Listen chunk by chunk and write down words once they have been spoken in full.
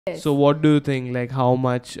Yes. So what do you think, like how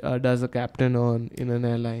much does a captain earn in an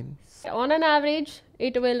airline? On an average,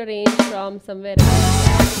 it will range from somewhere.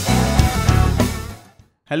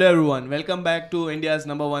 Hello everyone, welcome back to India's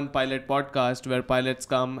number one pilot podcast where pilots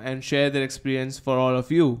come and share their experience for all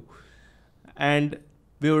of you. And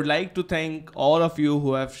we would like to thank all of you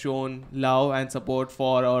who have shown love and support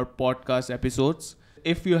for our podcast episodes.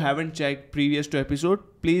 If you haven't checked previous two episodes,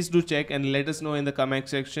 please do check and let us know in the comment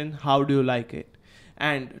section how do you like it.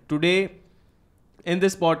 And today in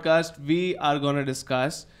this podcast, we are going to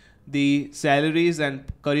discuss the salaries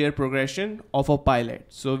and career progression of a pilot.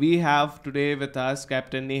 So we have today with us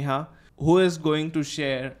Capt.Neha, who is going to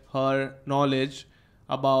share her knowledge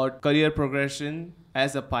about career progression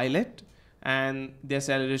as a pilot and their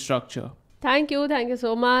salary structure. Thank you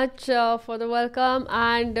so much for the welcome,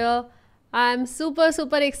 and I'm super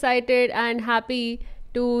excited and happy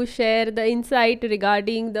to share the insight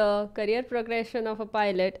regarding the career progression of a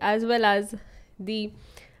pilot, as well as the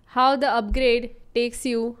how the upgrade takes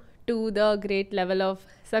you to the great level of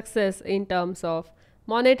success in terms of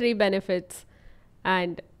monetary benefits,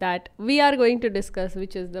 and that we are going to discuss,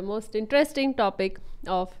 which is the most interesting topic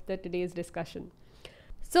of the today's discussion.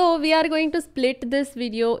 So we are going to split this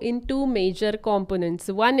video in two major components.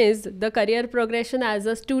 One is the career progression as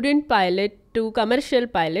a student pilot to commercial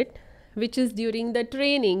pilot, which is during the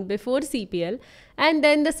training before CPL, and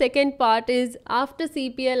then the second part is after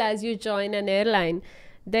CPL, as you join an airline,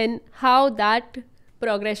 then how that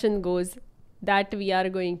progression goes, that we are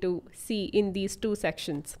going to see in these two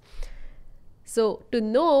sections. So to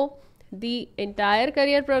know the entire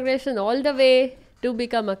career progression all the way to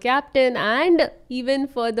become a captain, and even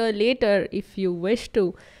further later if you wish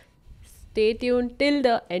to, stay tuned till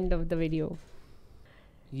the end of the video.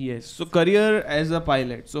 Yes. So career as a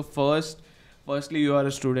pilot. So firstly you are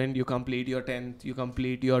a student, you complete your 10th, you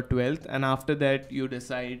complete your 12th, and after that you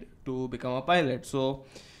decide to become a pilot. So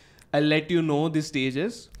I'll let you know the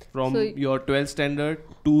stages from your 12th standard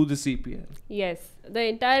to the CPL. Yes, the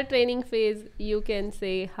entire training phase, you can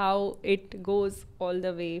say how it goes all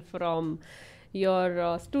the way from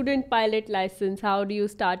your student pilot license. How do you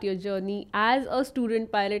start your journey as a student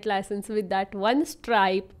pilot license with that one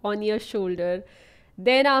stripe on your shoulder?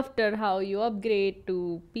 Then after, how you upgrade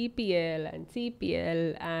to PPL and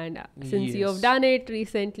CPL, and since you have done it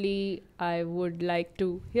recently, I would like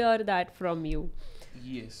to hear that from you.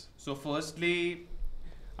 Yes. So firstly,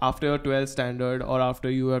 after your 12th standard or after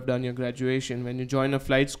you have done your graduation, when you join a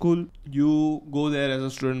flight school, you go there as a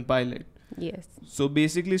student pilot. Yes. So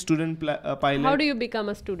basically student pilot. How do you become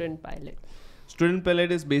a student pilot? Student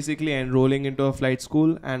pilot is basically enrolling into a flight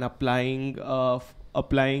school and applying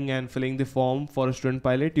and filling the form for a student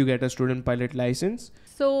pilot. You get a student pilot license.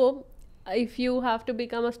 So if you have to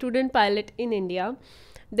become a student pilot in India,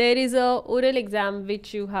 there is a oral exam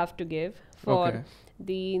which you have to give for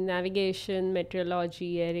the navigation,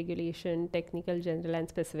 meteorology, air regulation, technical, general and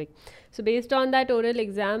specific. So based on that oral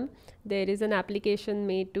exam, there is an application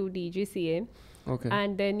made to DGCA,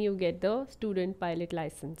 and then you get the student pilot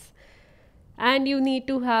license. And you need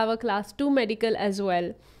to have a class 2 medical as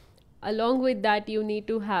well. Along with that, you need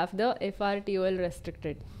to have the FRTOL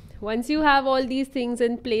restricted. Once you have all these things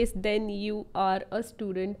in place, then you are a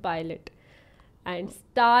student pilot and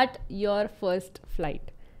start your first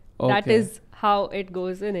flight. That is how it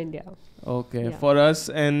goes in India. Okay. For us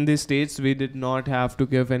in the States, we did not have to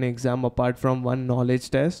give an exam apart from one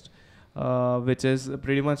knowledge test, which is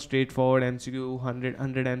pretty much straightforward MCQ, 100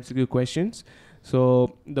 MCQ questions.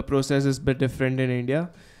 So the process is a bit different in India.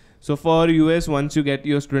 So for US, once you get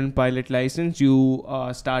your student pilot license, you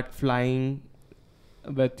start flying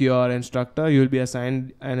with your instructor. You will be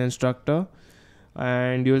assigned an instructor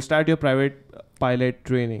and you will start your private pilot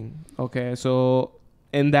training. Okay. So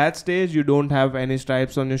in that stage, you don't have any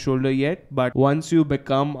stripes on your shoulder yet. But once you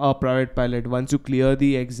become a private pilot, once you clear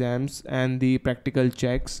the exams and the practical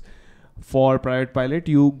checks for private pilot,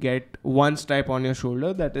 you get one stripe on your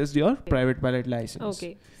shoulder. That is your private pilot license.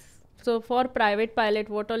 Okay. So for private pilot,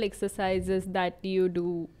 what all exercises that you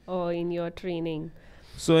do in your training?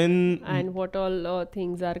 So and what all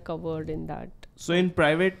things are covered in that? So in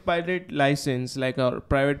private pilot license, like a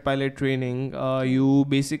private pilot training, you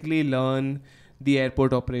basically learn the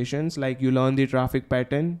airport operations. Like you learn the traffic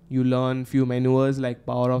pattern, you learn few maneuvers like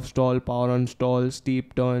power off stall, power on stall,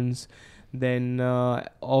 steep turns, then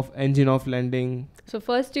engine off landing. So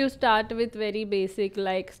first you start with very basic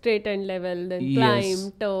like straight and level, then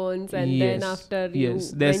climb, turns, and then after you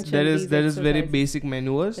there is very basic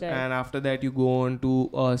maneuvers, and after that you go on to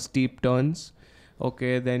steep turns.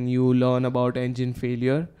 Okay, then you learn about engine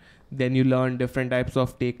failure, then you learn different types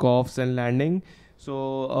of takeoffs and landing.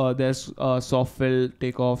 So there's soft fill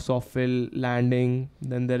takeoff, soft fill landing.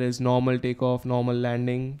 Then there is normal takeoff, normal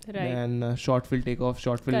landing. Right. Then short fill takeoff,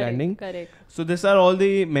 short fill Correct, landing. correct. So these are all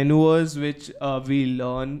the maneuvers which we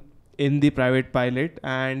learn in the private pilot,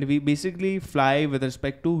 and we basically fly with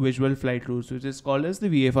respect to visual flight rules, which is called as the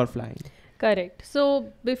VFR flying. Correct.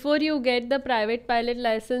 So before you get the private pilot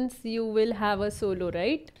license, you will have a solo,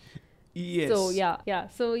 right? Yes. So yeah.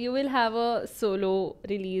 So you will have a solo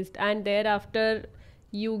released, and thereafter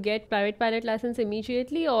you get private pilot license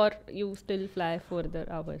immediately, or you still fly further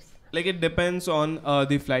hours? Like it depends on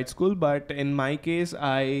the flight school, but in my case,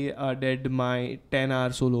 I did my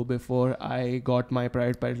 10-hour solo before I got my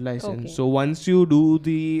private pilot license. Okay. So once you do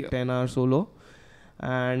the 10-hour solo,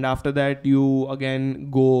 and after that you again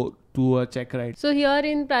go to a check ride. So here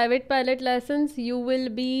in private pilot license, you will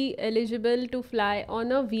be eligible to fly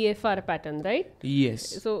on a VFR pattern, right?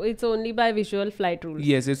 Yes. So it's only by visual flight rules.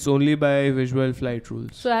 Yes, it's only by visual flight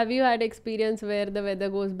rules. So have you had experience where the weather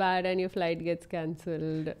goes bad and your flight gets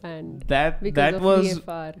cancelled and that because of was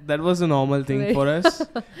VFR? that was a normal thing for us.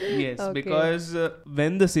 Yes, Okay. because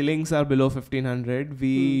when the ceilings are below 1500, we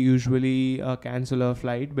usually cancel our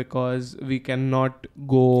flight because we cannot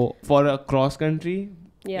go for a cross country.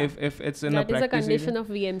 Yeah. If it's in That a is a practice condition area. of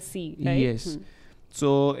VMC, right? Yes.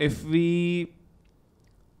 So if we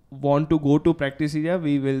want to go to practice area,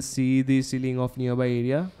 we will see the ceiling of nearby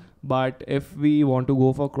area. But if we want to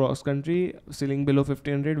go for cross country, ceiling below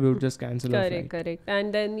 1500, we would just cancel our flight. Correct.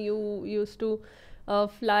 And then you used to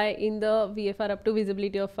fly in the VFR up to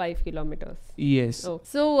visibility of 5 kilometers. Yes. Oh.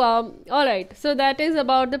 So, all right. So that is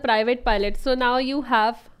about the private pilot. So now you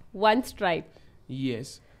have one stripe.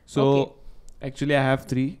 Yes. So Okay. actually I have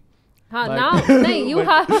 3. Huh, But- now no, you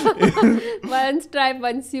have one stripe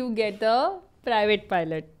once you get the private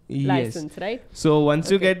pilot Yes. license, right? So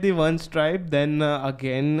once you Okay. get the one stripe, then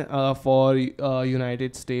again for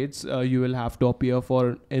United States, you will have to appear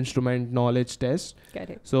for instrument knowledge test.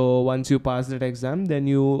 Correct. So once you pass that exam, then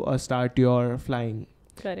you start your flying.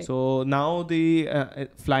 Correct. So now the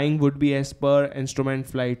flying would be as per instrument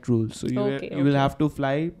flight rules. So you will have to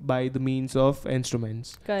fly by the means of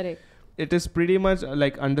instruments. Correct. It is pretty much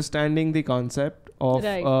like understanding the concept of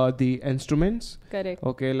Right. the instruments. Correct.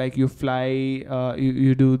 Okay, like you fly,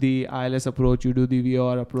 you do the ILS approach, you do the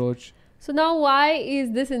VOR approach. So now why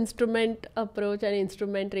is this instrument approach and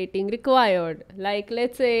instrument rating required? Like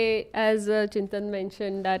let's say, as Chintan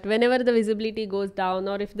mentioned, that whenever the visibility goes down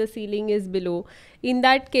or if the ceiling is below, in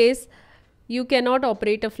that case, you cannot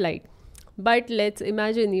operate a flight. But let's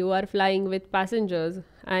imagine you are flying with passengers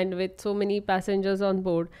and with so many passengers on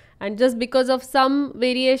board, and just because of some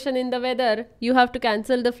variation in the weather, you have to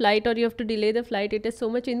cancel the flight or you have to delay the flight. It is so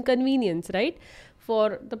much inconvenience, right,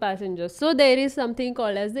 for the passengers. So there is something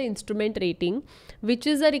called as the instrument rating, which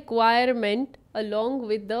is a requirement along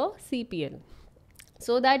with the CPL,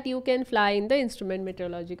 so that you can fly in the instrument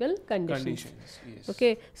meteorological conditions. Yes.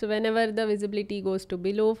 Okay, so whenever the visibility goes to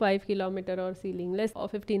below 5 kilometer or ceiling less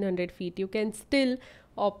of 1500 feet, you can still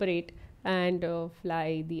operate and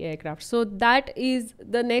fly the aircraft. So that is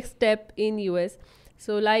the next step in US.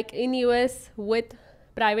 So like in US with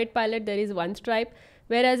private pilot there is one stripe,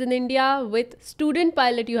 whereas in India with student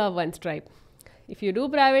pilot you have one stripe. If you do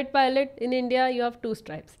private pilot in India, you have 2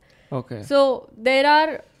 stripes. Okay. So there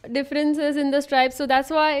are differences in the stripes. So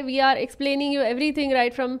that's why we are explaining you everything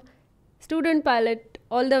right from student pilot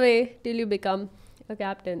all the way till you become a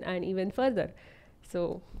captain and even further.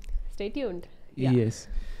 So stay tuned. Yeah. Yes.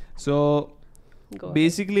 So Go ahead.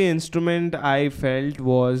 basically, instrument I felt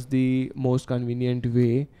was the most convenient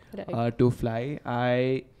way Right. to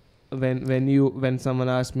fly. When someone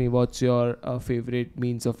asks me what's your favorite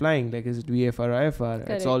means of flying, like is it VFR or IFR? It's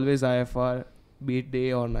Correct. always IFR, be it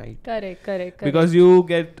day or night. Correct. Because you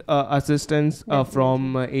get assistance Definitely.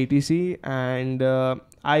 from ATC, and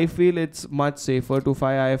I feel it's much safer to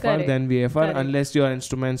fly IFR Correct. than VFR Correct. unless your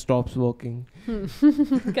instrument stops working.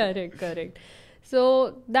 Correct.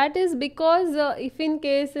 So that is because if in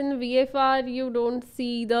case in VFR you don't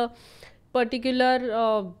see the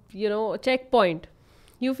particular checkpoint,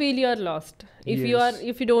 you feel you are lost.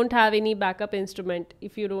 If you don't have any backup instrument,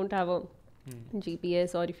 if you don't have a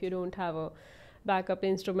GPS, or if you don't have a backup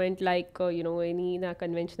instrument like any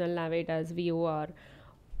conventional navigate as VOR.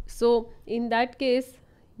 So in that case,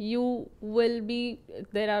 you will be,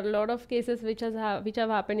 there are a lot of cases which have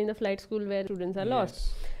happened in the flight school where students are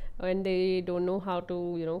lost and they don't know how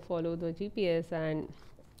to follow the GPS, and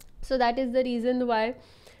so that is the reason why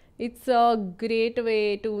it's a great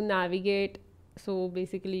way to navigate. So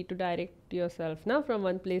basically to direct yourself now from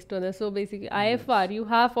one place to another. So basically IFR, you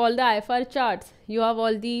have all the IFR charts, you have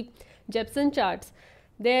all the Jepson charts.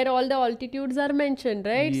 there all the altitudes are mentioned,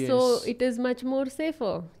 right? So Yes. it is much more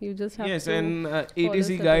safer. You just have Yes, to and follow ATC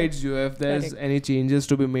certain- guides you if there's Correct. any changes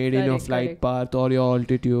to be made in your Correct, flight correct. path or your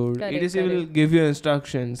altitude. Correct, ATC will correct. give you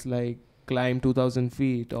instructions like climb 2000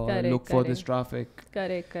 feet or Correct, look for this correct. traffic,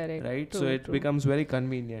 Correct, correct. right? So True, it true. becomes very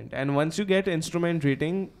convenient. And once you get instrument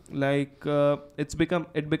rating, like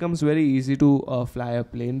it becomes very easy to fly a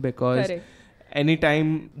plane, because Correct.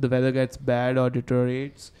 anytime the weather gets bad or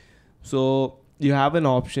deteriorates, so you have an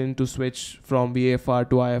option to switch from VFR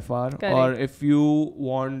to IFR. Or Correct. if you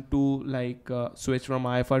want to like switch from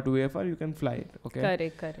IFR to VFR, you can fly it. Okay.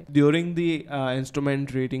 Correct, correct. During the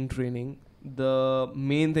instrument rating training, the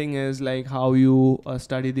main thing is like how you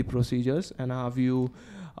study the procedures and how you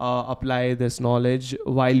apply this knowledge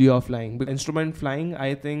while you are flying. Because instrument flying,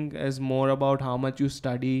 I think, is more about how much you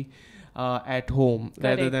study at home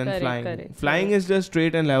rather Correct, than correct, flying. correct, Flying correct. is just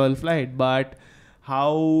straight and level flight, but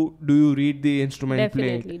how do you read the instrument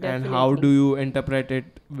Definitely, plate and how definitely. do you interpret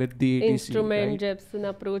it with the ATC, Instrument, right? Jepson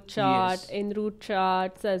approach chart, Yes. en route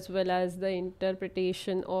charts, as well as the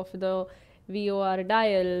interpretation of the VOR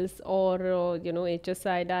dials or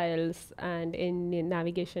HSI dials, and in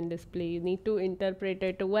navigation display. You need to interpret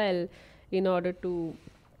it well in order to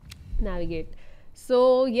navigate.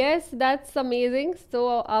 So yes, that's amazing.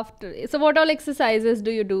 So what all exercises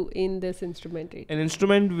do you do in this instrument rating? In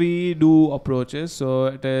instrument, we do approaches. So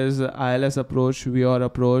it is ILS approach, VOR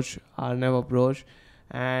approach, RNAV approach.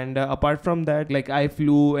 And apart from that, like I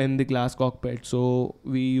flew in the glass cockpit. So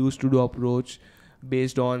we used to do approach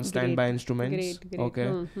based on standby Great, instruments. great, great.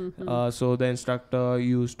 Okay. So the instructor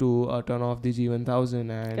used to turn off the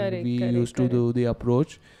G1000, and Correct, we correct, used to do correct. the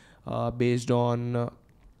approach based on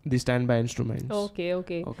the standby instruments. Okay,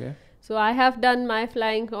 okay. Okay. So I have done my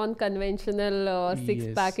flying on conventional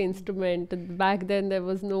six-pack Yes. instrument. Back then there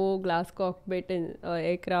was no glass cockpit in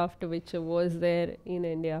aircraft which was there in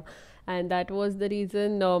India, and that was the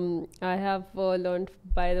reason I have learned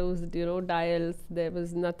by those dials. There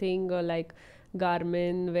was nothing like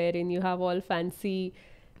Garmin wherein you have all fancy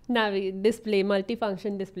display,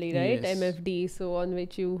 multifunction display, right? Yes. MFD, so on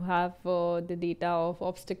which you have the data of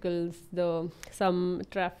obstacles, some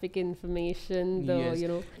traffic information, Yes.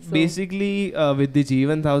 so Basically, with the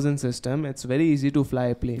G1000 system, it's very easy to fly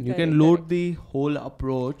a plane. You can Correct, load correct. the whole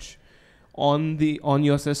approach on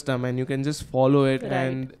your system, and you can just follow it, Right,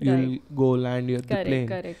 and you'll go land the correct, plane.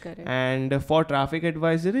 correct, correct. And for traffic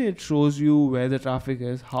advisory, it shows you where the traffic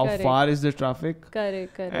is, how Correct. far is the traffic,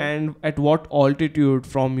 Correct, correct. and at what altitude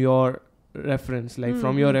from your reference, like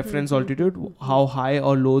from your reference altitude, how high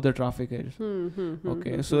or low the traffic is.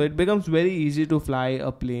 Okay, so it becomes very easy to fly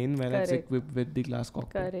a plane when it's Correct. equipped with the glass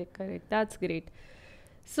cockpit. Correct, correct. That's great.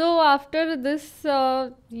 So after this,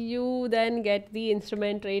 you then get the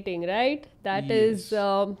instrument rating, right? That is,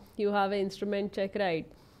 Yes. you have an instrument check ride.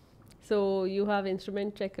 So you have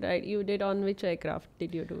instrument check ride. You did on which aircraft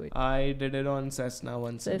did you do it? I did it on Cessna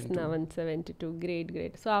 172. Cessna 172. Great,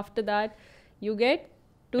 great. So after that, you get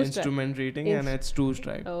two stripes. Instrument rating, and it's 2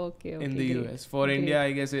 stripe Okay, okay. in the great. US. For Great. India,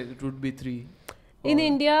 I guess it would be 3. In Or-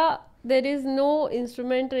 India, there is no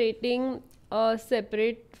instrument rating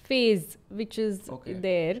separate phase which is Okay.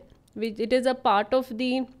 there. Which it is a part of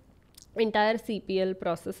the entire CPL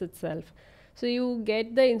process itself. So you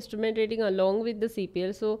get the instrument rating along with the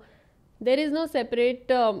CPL. So there is no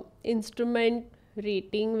separate instrument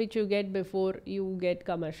rating which you get before you get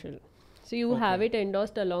commercial. So you have it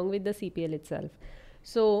endorsed along with the CPL itself.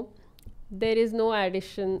 So there is no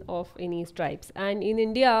addition of any stripes. And in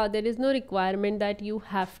India, there is no requirement that you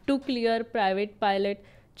have to clear private pilot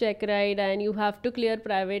check ride and you have to clear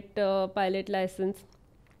private pilot license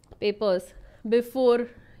papers before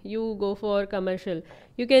you go for commercial.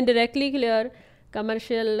 You can directly clear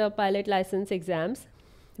commercial pilot license exams,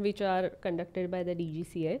 which are conducted by the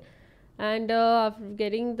DGCA, and after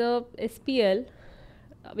getting the SPL,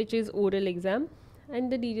 which is oral exam,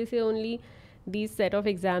 and the DGCA only these set of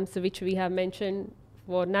exams which we have mentioned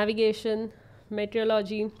for navigation,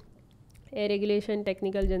 meteorology, air regulation,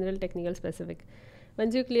 technical, general, technical, specific.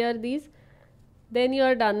 Once you clear these, then you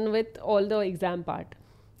are done with all the exam part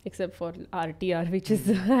except for RTR, which is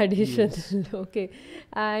additional. Okay,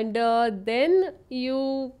 and then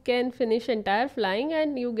you can finish entire flying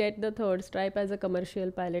and you get the third stripe as a commercial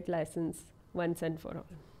pilot license once and for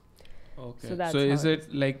all. Okay. So that's So is how it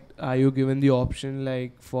it like, are you given the option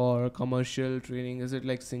like for commercial training, is it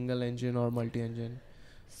like single engine or multi-engine?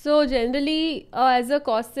 So generally, as a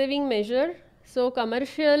cost saving measure, so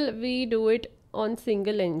commercial we do it on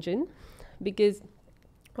single engine because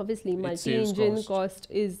obviously It multi saves engine cost. cost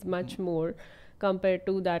is much more compared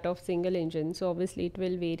to that of single engine. So obviously it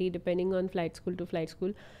will vary depending on flight school to flight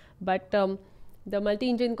school. But the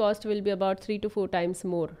multi-engine cost will be about 3 to 4 times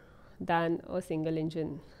more than a single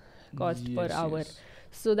engine cost per hour. Yes.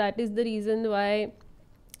 So that is the reason why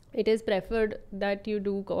it is preferred that you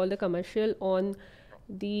do all the commercial on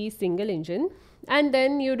the single engine, and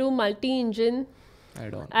then you do multi-engine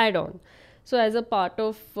add-on. So as a part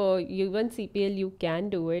of even CPL, you can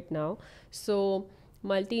do it now. So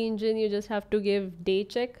multi-engine, you just have to give day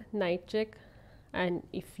check, night check, and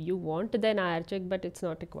if you want then IR check, but it's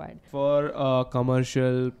not required. For a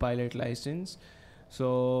commercial pilot license,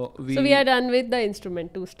 so we are done with the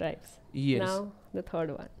instrument, 2 stripes. Yes. Now the third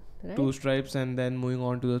one, right? 2 stripes, and then moving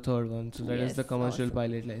on to the third one. So that is the commercial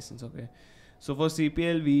pilot license. Okay. So for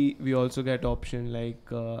CPL, we also get option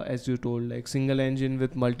like as you told, like single engine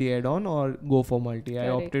with multi add-on or go for multi. Correct. I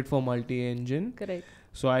opted for multi engine. Correct.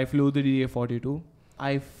 So I flew the DA42.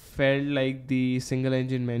 I felt like the single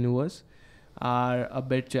engine maneuvers are a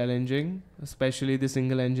bit challenging, especially the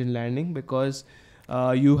single engine landing, because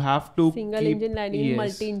you have to single engine landing in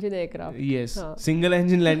multi-engine aircraft. Yes, single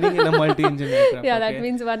engine landing in a multi-engine aircraft. Yeah, that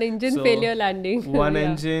means one engine failure landing. One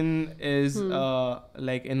engine is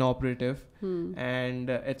like inoperative, and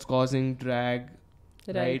it's causing drag,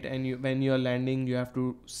 right? And when you're landing, you have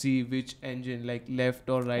to see which engine, like left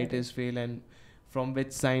or right, is fail, and from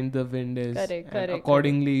which side the wind is.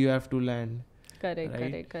 Accordingly, you have to land.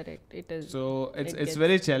 Correct. It is. So it's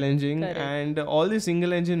very challenging, and all the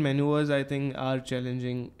single engine maneuvers, I think, are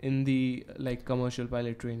challenging in the like commercial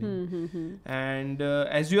pilot training. And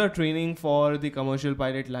as you are training for the commercial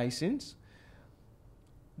pilot license,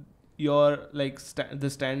 your like the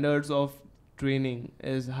standards of training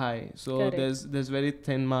is high. So there's very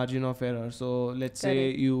thin margin of error. So let's say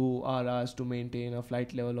you are asked to maintain a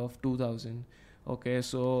flight level of 2000. Okay,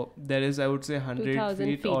 so there is, I would say, 100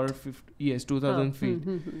 feet or 50, yes, 2000 feet.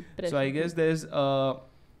 So I guess there's a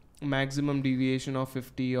maximum deviation of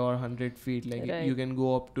 50 or 100 feet. Like you can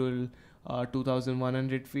go up to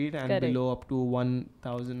 2100 feet and below up to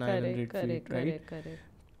 1900 feet, right?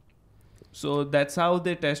 So that's how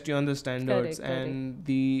they test you on the standards. And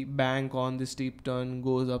the bank on the steep turn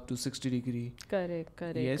goes up to 60 degree. Correct.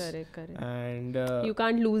 And you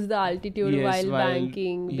can't lose the altitude while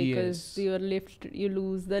banking, because you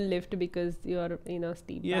lose the lift because you're in a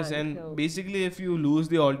steep bank. And basically if you lose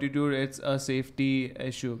the altitude, it's a safety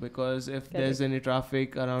issue, because if there's any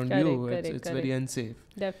traffic around you, it's very unsafe.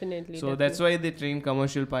 Definitely. So that's why they train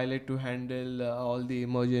commercial pilot to handle all the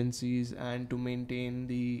emergencies and to maintain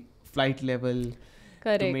the flight level,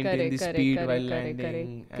 to maintain the speed while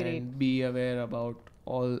landing, and be aware about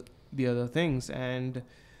all the other things. And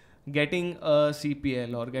getting a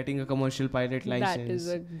CPL or getting a commercial pilot license,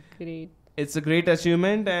 it's a great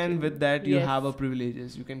achievement, and with that you have a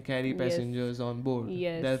privileges. You can carry passengers on board.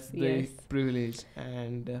 That's the privilege.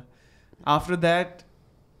 And after that,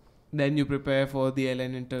 then you prepare for the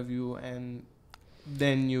airline interview, and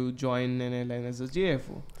then you join an airline as a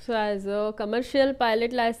JFO. So as a commercial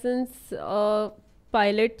pilot license, a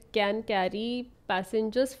pilot can carry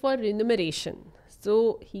passengers for remuneration.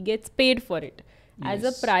 So he gets paid for it. As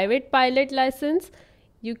a private pilot license,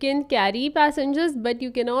 you can carry passengers, but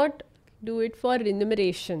you cannot do it for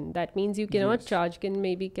remuneration. That means you cannot charge. You can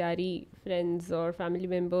maybe carry friends or family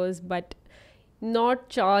members, but not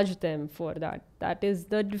charge them for that. That is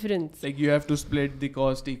the difference. Like you have to split the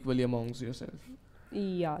cost equally amongst yourself.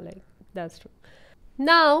 Yeah, like that's true.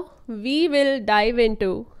 Now we will dive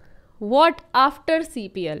into what after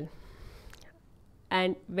CPL,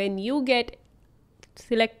 and when you get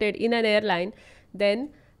selected in an airline,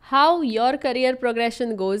 then how your career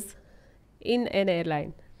progression goes in an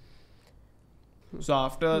airline. So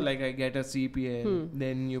after like I get a CPL,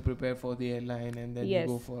 then you prepare for the airline, and then you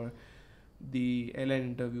go for the airline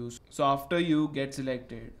interviews. So after you get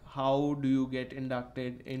selected, how do you get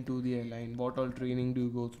inducted into the airline? What all training do you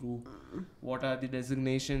go through? What are the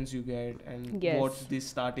designations you get? And what's the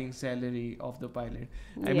starting salary of the pilot?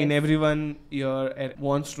 I mean, everyone here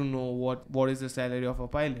wants to know what is the salary of a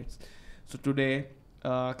pilot. So today,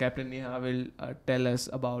 Capt.Neha will tell us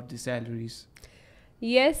about the salaries.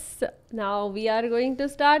 Yes, now we are going to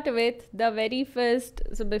start with the very first.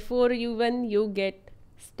 So before you get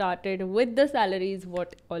started with the salaries,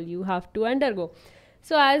 what all you have to undergo.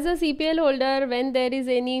 So as a CPL holder, when there is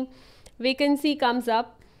any vacancy comes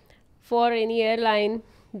up for any airline,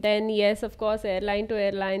 then yes, of course, airline to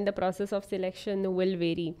airline, the process of selection will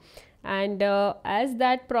vary. And as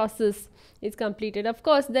that process is completed, of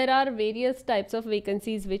course, there are various types of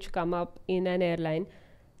vacancies which come up in an airline.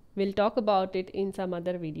 We'll talk about it in some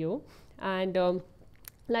other video. And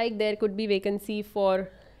like there could be vacancy for,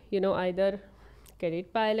 either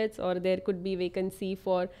cadet pilots, or there could be vacancy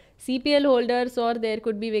for CPL holders, or there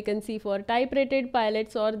could be vacancy for type rated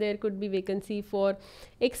pilots, or there could be vacancy for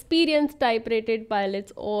experienced type rated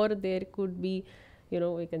pilots, or there could be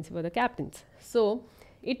vacancy for the captains. So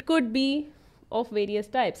it could be of various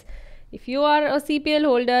types. If you are a CPL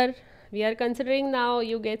holder, we are considering now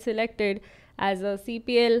you get selected as a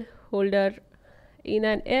CPL holder in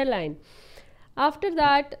an airline. After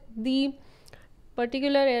that, the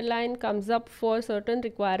particular airline comes up for certain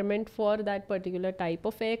requirement for that particular type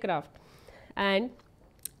of aircraft, and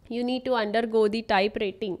you need to undergo the type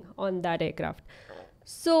rating on that aircraft.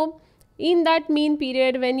 So in that mean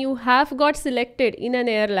period, when you have got selected in an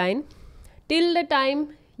airline, till the time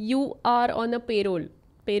you are on a payroll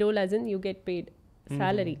as in you get paid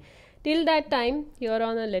salary, till that time you are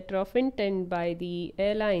on a letter of intent by the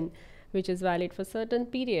airline, which is valid for certain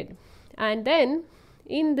period. And then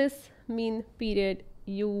in this mean period,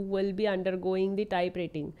 you will be undergoing the type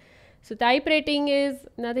rating. So type rating is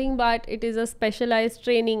nothing but it is a specialized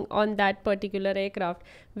training on that particular aircraft,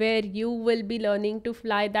 where you will be learning to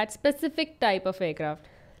fly that specific type of aircraft.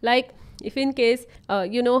 Like if in case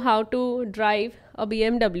you know how to drive a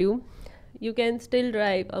BMW, you can still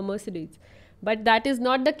drive a Mercedes, but that is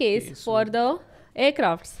not the case for the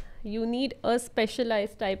aircrafts. You need a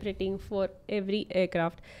specialized type rating for every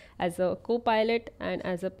aircraft, as a co-pilot and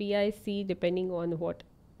as a PIC, depending on what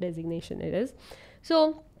designation it is.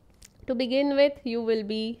 So to begin with, you will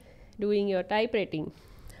be doing your type rating.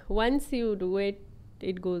 Once you do it,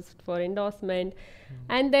 it goes for endorsement,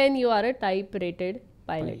 and then you are a type rated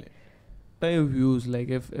pilot. By your views, like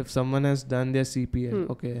if someone has done their CPL,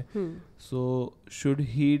 okay, so should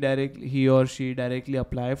he or she directly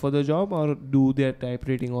apply for the job, or do their type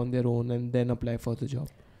rating on their own and then apply for the job?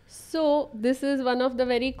 So this is one of the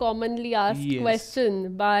very commonly asked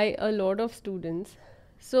question by a lot of students.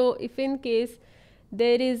 So if in case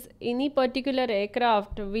there is any particular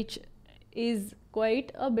aircraft which is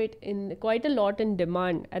quite a lot in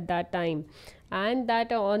demand at that time, and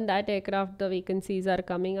that on that aircraft the vacancies are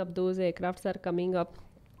coming up, those aircrafts are coming up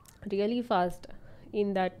really fast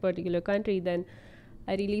in that particular country, then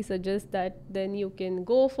I really suggest that then you can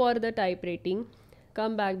go for the type rating,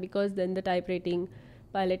 come back, because then the type rating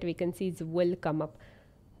pilot vacancies will come up.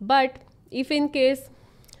 But if in case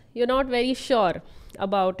you're not very sure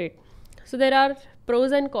about it, so there are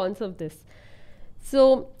pros and cons of this.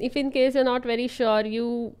 So if in case you're not very sure,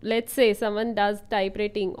 let's say someone does type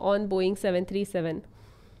rating on Boeing 737,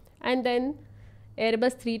 and then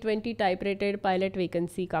Airbus 320 type rated pilot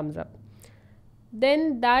vacancy comes up,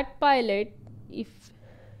 then that pilot, if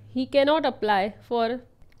he cannot apply for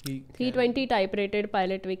 320 type rated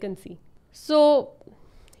pilot vacancy, so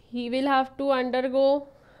he will have to undergo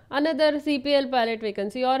another CPL pilot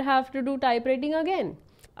vacancy or have to do type rating again.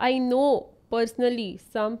 I know personally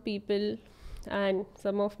some people and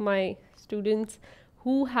some of my students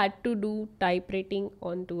who had to do type rating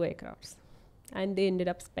on 2 aircrafts, and they ended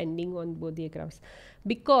up spending on both the aircrafts,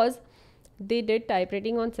 because they did type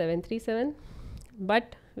rating on 737,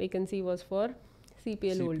 but vacancy was for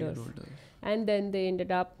CPL holders, and then they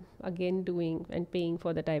ended up again doing and paying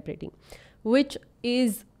for the type rating, which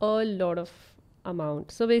is a lot of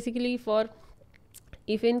amount. So basically,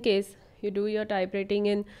 if in case you do your type rating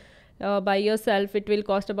in by yourself, it will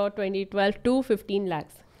cost about 12 to 15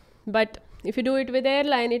 lakhs. But if you do it with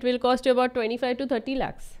airline, it will cost you about 25 to 30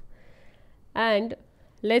 lakhs. And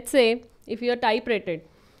let's say if you are type rated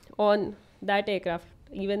on that aircraft,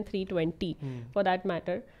 even 320 for that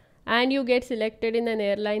matter, and you get selected in an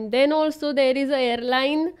airline, then also there is a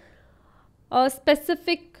airline a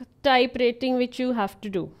specific type rating which you have to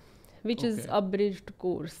do, which is abridged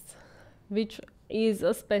course, which is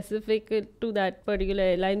a specific to that particular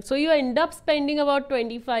airline. So you end up spending about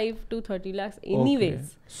 25 to 30 lakhs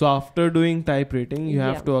anyways. So after doing type rating, you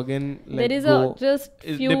have to again there is just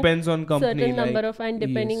few depends on company, certain number of, and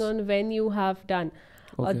depending on when you have done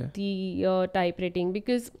the type rating,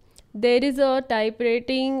 because there is a type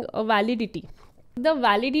rating validity. The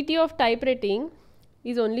validity of type rating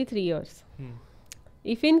is only 3 years.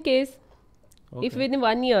 If in case if within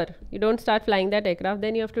 1 year you don't start flying that aircraft,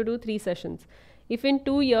 then you have to do 3 sessions. If in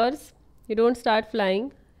 2 years you don't start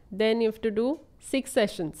flying, then you have to do 6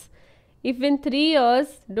 sessions. If in 3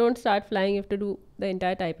 years don't start flying, you have to do the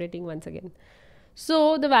entire type rating once again.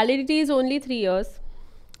 So the validity is only 3 years,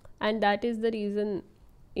 and that is the reason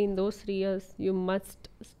in those 3 years you must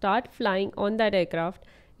start flying on that aircraft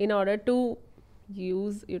in order to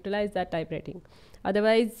utilize that type rating.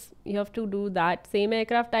 Otherwise you have to do that same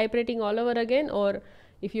aircraft type rating all over again, or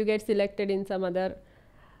if you get selected in some other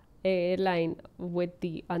airline with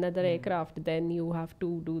the another aircraft, then you have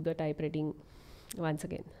to do the type rating once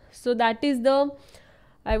again. So that is the,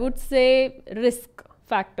 I would say, risk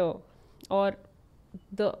factor, or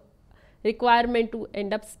the requirement to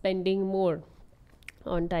end up spending more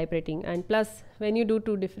on type rating. And plus, when you do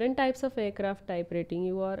two different types of aircraft type rating,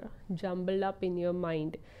 you are jumbled up in your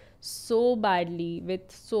mind so badly with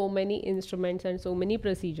so many instruments and so many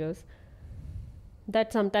procedures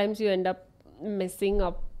that sometimes you end up messing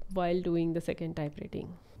up while doing the second type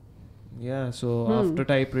rating. Yeah, so after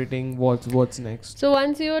type rating, what's next? So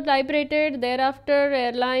once you are type rated, thereafter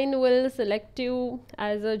airline will select you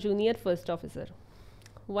as a junior first officer.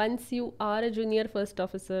 Once you are a junior first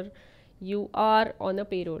officer, you are on a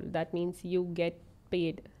payroll. That means you get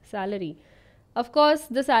paid salary. Of course,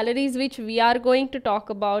 the salaries which we are going to talk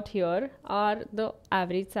about here are the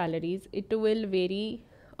average salaries. It will vary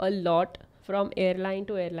a lot from airline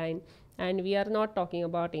to airline, and we are not talking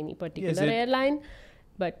about any particular airline,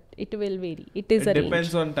 but it will vary. It is a range. It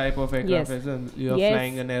depends on type of aircraft. Yes. You are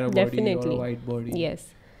flying a narrow body or a wide body. Yes.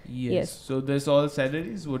 Yes. So this all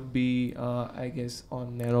salaries would be, I guess,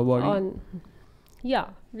 on narrow body.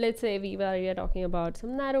 Let's say we are talking about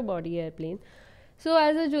some narrow body airplane. So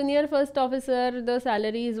as a junior first officer, the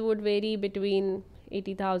salaries would vary between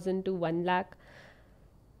 80,000 to 1 lakh.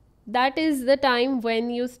 That is the time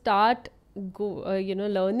when you start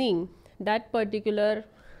learning that particular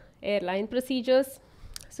airline procedures.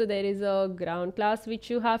 So there is a ground class which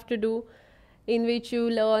you have to do, in which you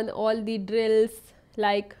learn all the drills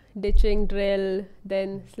like ditching drill,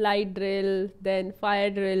 then slide drill, then fire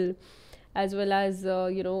drill, as well as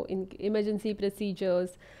in emergency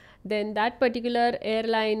procedures. Then that particular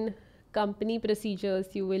airline company procedures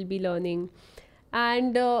you will be learning.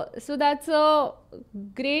 And so that's a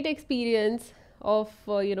great experience of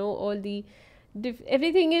all the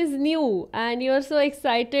everything is new, and you're so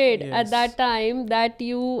excited at that time that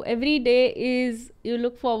you every day is you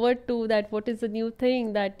look forward to that what is the new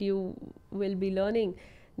thing that you will be learning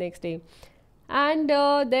next day. And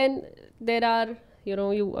then there are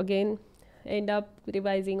you again end up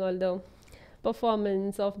revising all the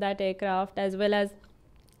performance of that aircraft, as well as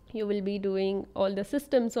you will be doing all the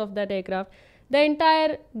systems of that aircraft. The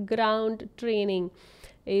entire ground training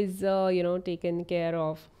is taken care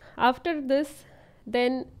of. After this,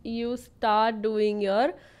 then you start doing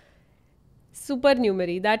your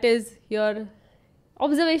supernumerary, that is your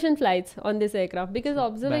observation flights on this aircraft, because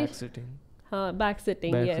observation back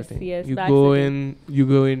sitting. Yes, you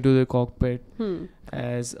go into the cockpit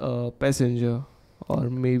as a passenger, or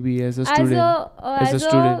maybe as a student, as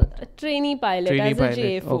a trainee pilot, as a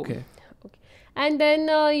JFO. Okay. And then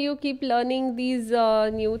you keep learning these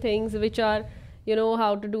new things, which are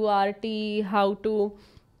how to do RT, how to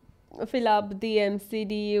fill up the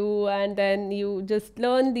MCDU, and then you just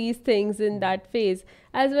learn these things in that phase,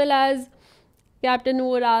 as well as captain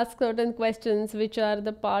would ask certain questions which are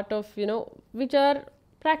the part of which are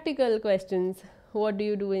practical questions. What do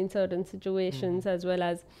you do in certain situations, as well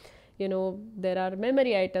as there are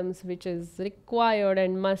memory items which is required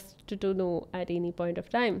and must to know at any point of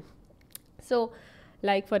time. So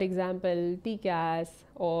like for example TCAS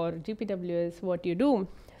or GPWS, what you do.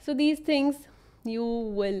 So these things you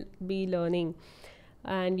will be learning,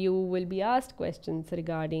 and you will be asked questions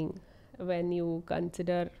regarding when you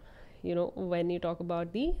consider when you talk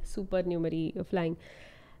about the supernumerary flying.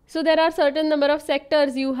 So there are certain number of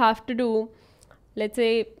sectors you have to do, let's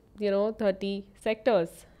say 30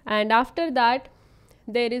 sectors, and after that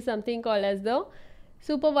there is something called as the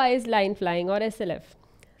supervised line flying, or SLF.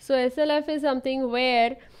 So SLF is something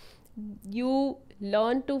where you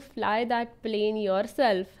learn to fly that plane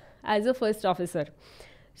yourself as a first officer.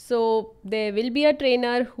 So there will be a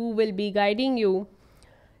trainer who will be guiding you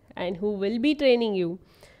and who will be training you.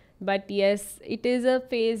 But yes, it is a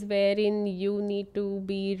phase wherein you need to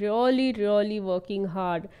be really working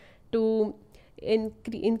hard to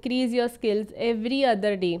increase your skills every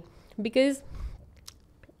other day. Because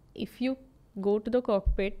if you go to the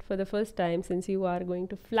cockpit for the first time, since you are going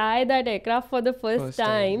to fly that aircraft for the first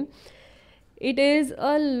time, it is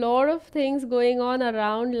a lot of things going on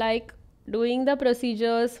around, like doing the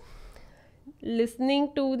procedures,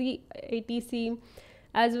 listening to the ATC,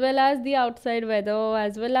 as well as the outside weather,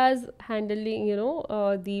 as well as handling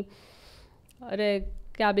the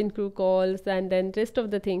cabin crew calls, and then rest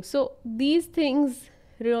of the things. So these things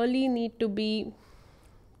really need to be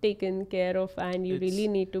taken care of, and you really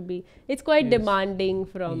need to be, it's quite demanding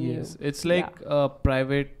from you. It's like a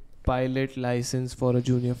private pilot license for a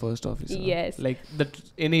junior first officer. Yes, like the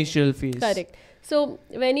initial phase. Correct. So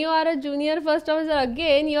when you are a junior first officer,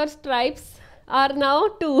 again your stripes are now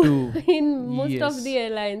two. In most of the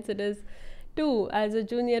airlines it is 2 as a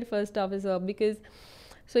junior first officer, because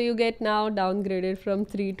So you get now downgraded from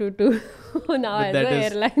 3 to 2 now But as that an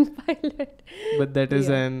is- airline pilot. But that is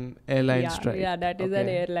Yeah. an airline Yeah, stripe. yeah, that is an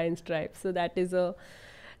Okay. airline stripe. So that is a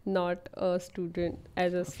not a student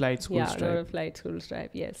as a Flight school yeah, not a stripe. flight school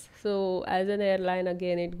stripe. Yes. So as an airline,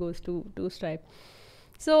 again, it goes to two stripe.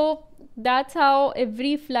 So that's how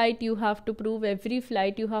every flight you have to prove, every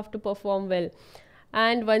flight you have to perform well.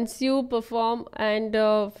 And once you perform and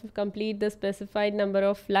complete the specified number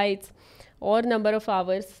of flights or number of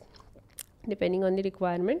hours, depending on the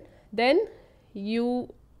requirement, then you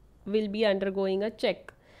will be undergoing a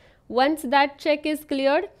check. Once that check is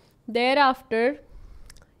cleared, thereafter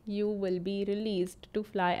you will be released to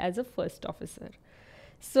fly as a first officer.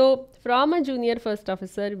 So from a junior first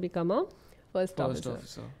officer, you become a first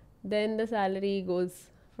officer. Then the salary goes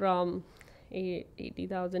from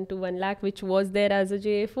 80,000 to 1 lakh, which was there as a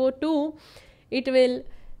JA4 2. It will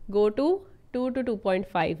go to 2 to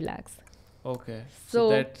 2.5 lakhs. Okay. So-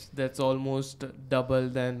 So that's almost double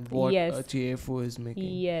than what Yes. a JA4 is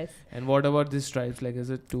making. Yes. And what about these stripes? Like, is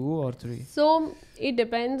it 2 or 3? So it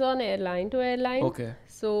depends on airline to airline. Okay.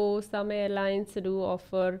 So some airlines do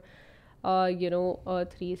offer,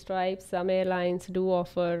 3 stripes. Some airlines do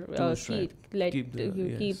offer Two stripes. Keep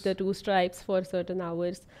keep yes. the 2 stripes for certain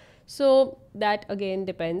hours. So that again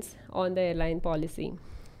depends on the airline policy.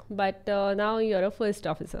 But now you're a first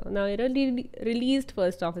officer. Now you're a released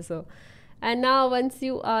first officer. And now once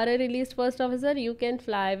you are a released first officer, you can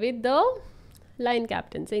fly with the line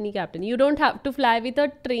captains, any captain. You don't have to fly with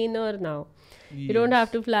a trainer now. You don't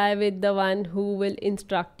have to fly with the one who will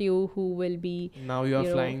instruct you, who will be... Now you are you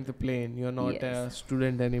know- flying the plane. You're not a Yes.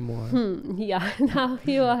 student anymore. Yeah, now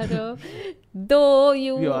you are a... Though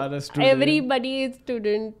You are a student. everybody is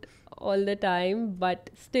student all the time, but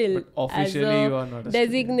still, But officially as a you are not a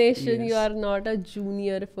designation, student. you Yes. are not a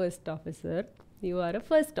junior first officer. You are a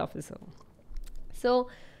first officer. So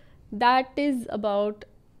that is about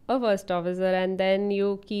a first officer, and then you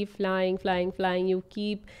keep flying. You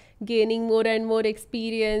keep gaining more and more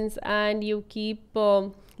experience, and you keep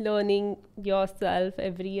learning yourself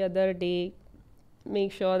every other day.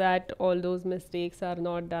 Make sure that all those mistakes are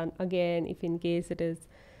not done again, if in case it is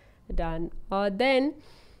done. Then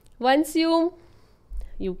once you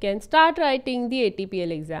can start writing the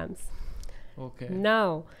ATPL exams. Okay.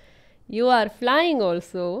 Now you are flying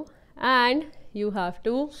also, and you have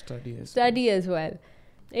to study as well.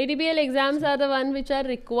 ATPL exams are the one which are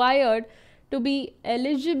required to be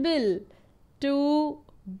eligible to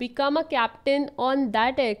become a captain on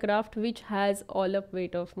that aircraft which has all-up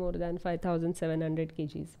weight of more than 5,700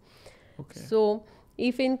 kgs. Okay. So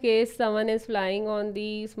if in case someone is flying on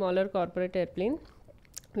the smaller corporate airplane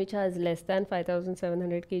which has less than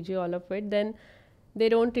 5,700 kg all-up weight, then they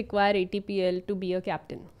don't require ATPL to be a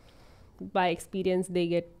captain. By experience, they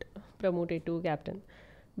get promoted to captain.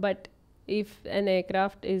 But if an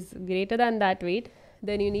aircraft is greater than that weight,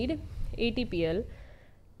 then you need ATPL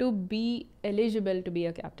to be eligible to be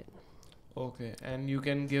a captain. Okay. And you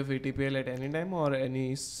can give ATPL at any time, or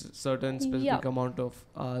any certain specific Yeah. amount of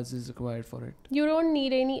hours is required for it? You don't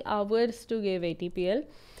need any hours to give ATPL.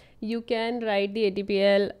 You can write the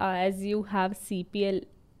ATPL as you have CPL,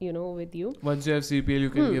 with you. Once you have CPL, you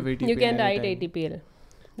can give ATPL You can write anytime. ATPL.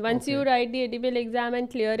 Once you Okay. write the ATPL exam and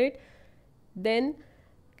clear it, then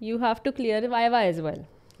you have to clear Viva as well.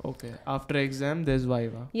 Okay. After exam, there's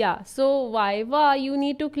Viva. Yeah, so Viva you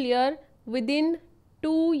need to clear within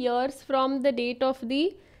 2 years from the date of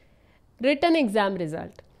the written exam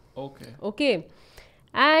result. Okay. Okay.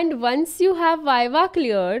 And once you have Viva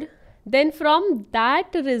cleared, then from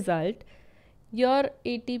that result, your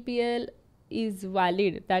ATPL is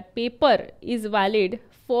valid. That paper is valid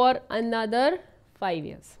for another 5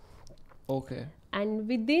 years. Okay. And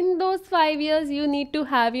within those 5 years, you need to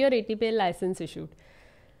have your ATPL license issued.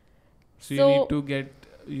 So, So-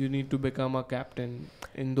 you need to become a captain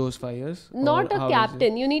in those 5 years? Not Or a how is it?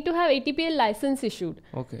 captain. You need to have ATPL license issued.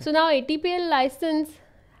 Okay. So now ATPL license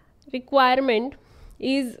requirement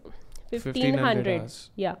is 1500. hours.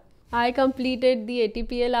 Yeah. I completed the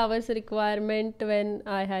ATPL hours requirement when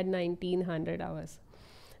I had 1900 hours.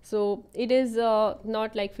 So it is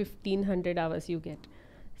not like 1500 hours you get.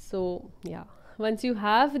 So yeah, once you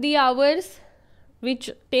have the hours, which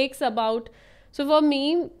takes about, so for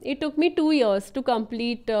me, it took me 2 years to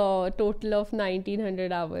complete a total of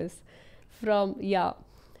 1900 hours from,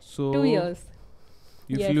 So 2 years.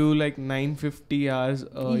 you Yes. flew like 950 hours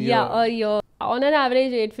a year. Yeah, a year. On an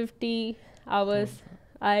average, 850 hours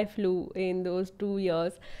I flew in those 2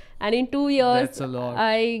 years. And in 2 years, That's a lot.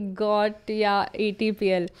 I got,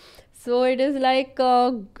 ATPL. So it is like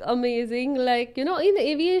amazing. Like, in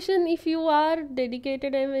aviation, if you are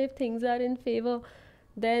dedicated and if things are in favor,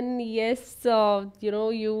 then yes,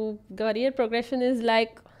 you career progression is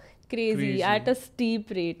like crazy at a steep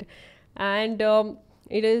rate, and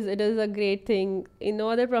it is a great thing. In no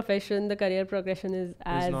other profession, the career progression is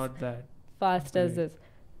as not that fast as great. this.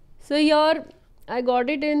 So I got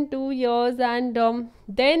it in 2 years, and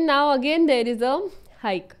then now again there is a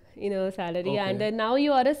hike in a salary, and then now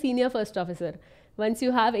you are a senior first officer once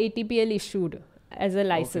you have ATPL issued as a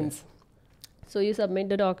license. So you submit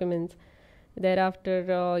the documents. Thereafter,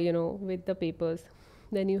 with the papers,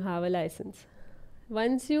 then you have a license.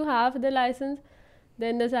 Once you have the license,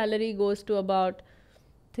 then the salary goes to about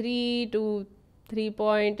 3 to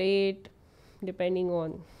 3.8, depending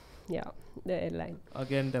on the airline.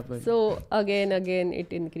 Again double. So again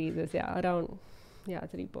it increases, around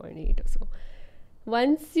 3.8 or so.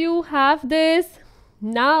 Once you have this,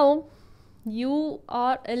 now you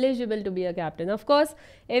are eligible to be a captain. Of course,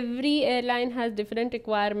 every airline has different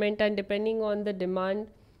requirement, and depending on the demand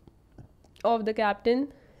of the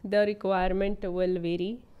captain, the requirement will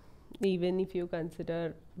vary, even if you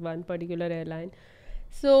consider one particular airline.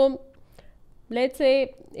 So let's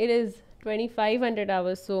say it is 2500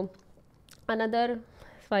 hours, so another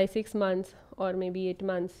 5-6 months or maybe 8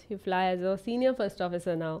 months you fly as a senior first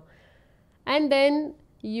officer now, and then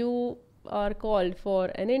you are called for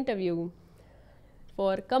an interview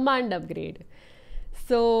for command upgrade.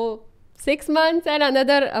 So 6 months and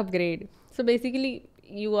another upgrade. So basically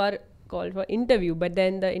you are called for interview, but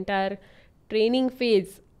then the entire training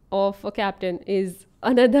phase of a captain is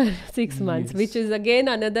another 6 months, which is again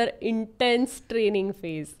another intense training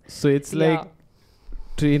phase. So it's like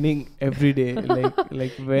training every day.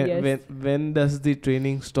 like when does the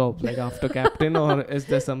training stop? Like after captain, or is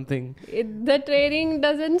there something? The training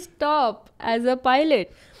doesn't stop as a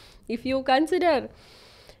pilot. If you consider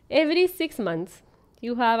every 6 months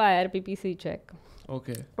you have IRPPC check.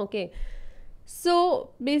 Okay.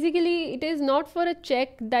 So basically it is not for a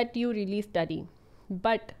check that you really study,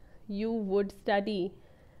 but you would study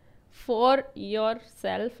for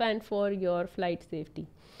yourself and for your flight safety.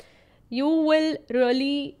 You will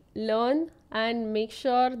really learn and make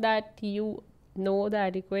sure that you know the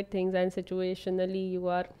adequate things, and situationally you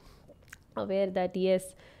are aware that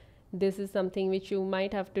yes, this is something which you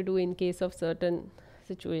might have to do in case of certain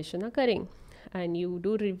situation occurring, and you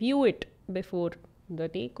do review it before the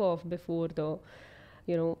takeoff, before the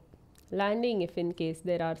landing, if in case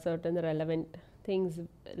there are certain relevant things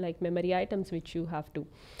like memory items which you have to,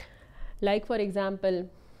 like for example,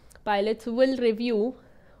 pilots will review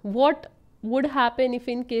what would happen if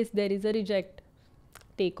in case there is a reject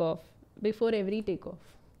takeoff before every takeoff.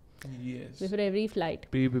 Yes. Before every flight.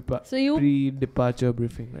 So pre-departure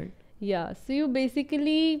briefing, right? Yeah. So you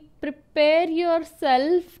basically prepare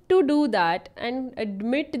yourself to do that and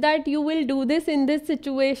admit that you will do this in this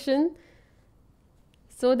situation,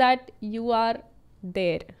 so that you are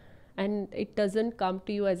there and it doesn't come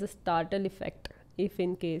to you as a startle effect if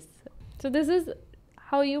in case. So this is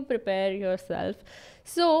how you prepare yourself.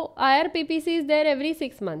 So IRPPC is there every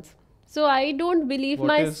 6 months. So I don't believe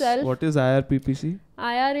myself. What is IRPPC?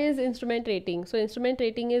 IR is instrument rating. So instrument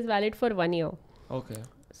rating is valid for 1 year. Okay.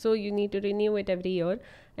 So you need to renew it every year.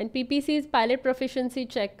 And PPC is pilot proficiency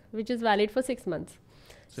check, which is valid for 6 months.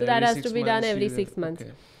 So that has to be done every 6 months.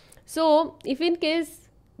 Okay. So if in case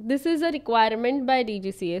this is a requirement by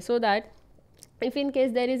DGCA, so that if in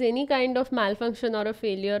case there is any kind of malfunction or a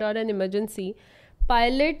failure or an emergency,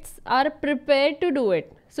 pilots are prepared to do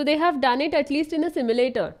it. So they have done it at least in a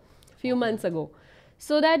simulator few months ago,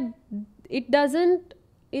 so that it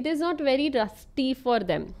is not very rusty for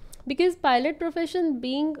them, because pilot profession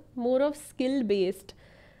being more of skill based,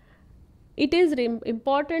 it is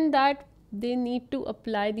important that they need to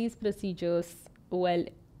apply these procedures well,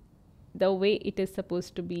 the way it is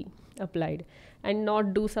supposed to be applied, and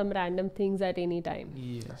not do some random things at any time.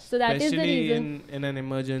 Yes. So that especially is the reason in an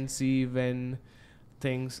emergency when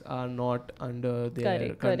things are not under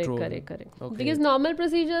their control. Correct. Okay. Because normal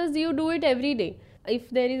procedures you do it every day. If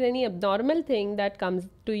there is any abnormal thing that comes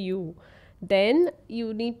to you, then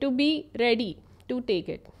you need to be ready to take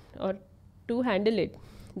it or to handle it.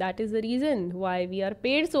 That is the reason why we are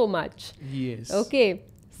paid so much. Yes. Okay.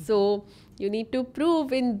 So you need to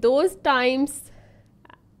prove in those times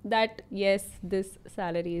that yes, this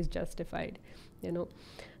salary is justified,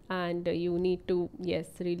 and you need to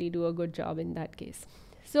really do a good job in that case.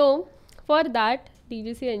 So for that,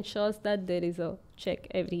 DGCA ensures that there is a check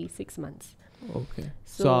every 6 months. Okay.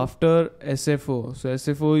 So after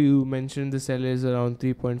SFO, you mentioned the salary is around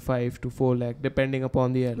 3.5 to 4 lakh depending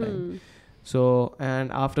upon the airline. So,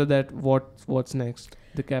 and after that, what's next?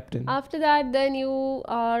 The captain. After that, then you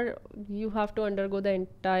have to undergo the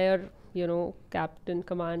entire, captain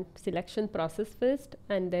command selection process first,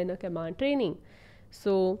 and then a command training.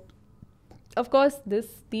 So of course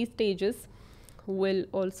these stages will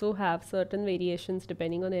also have certain variations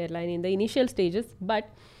depending on the airline in the initial stages, but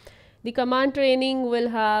the command training will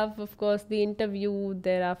have, of course, the interview.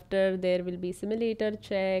 Thereafter there will be simulator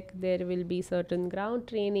check, there will be certain ground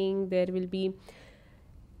training, there will be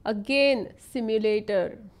again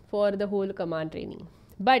simulator for the whole command training.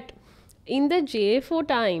 But in the JFO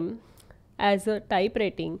time, as a type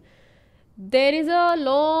rating, there is a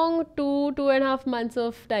long 2.5 months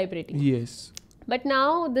of type rating. Yes. But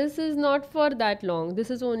now this is not for that long. This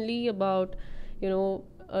is only about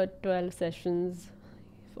 12 sessions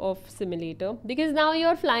of simulator, because now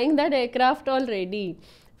you're flying that aircraft already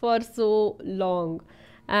for so long,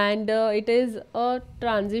 and it is a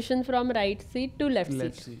transition from right seat to left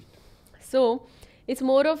seat. So it's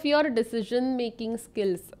more of your decision making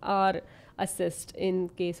skills are assessed in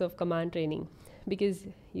case of command training, because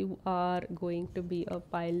you are going to be a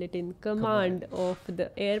pilot in command of the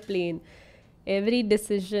airplane. Every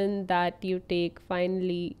decision that you take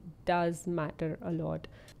finally does matter a lot.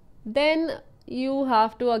 Then you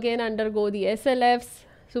have to again undergo the SLFs,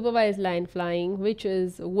 supervised line flying, which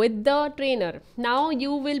is with the trainer. Now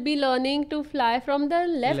you will be learning to fly from the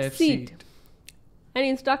left seat, and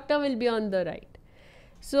instructor will be on the right.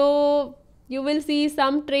 So you will see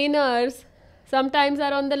some trainers sometimes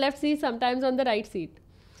are on the left seat, sometimes on the right seat.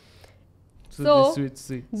 So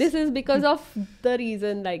this is because of the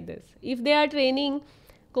reason like this. If they are training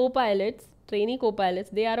trainee co-pilots,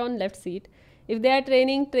 they are on left seat. If they are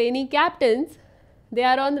training trainee captains, they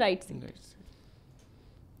are on right seat.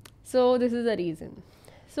 So this is the reason.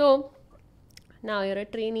 So now you're a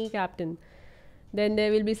trainee captain. Then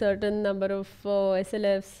there will be certain number of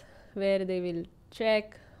SLFs where they will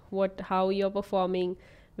check how you're performing,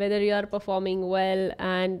 whether you are performing well,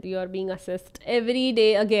 and you are being assessed every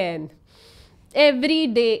day again. Every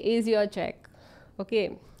day is your check.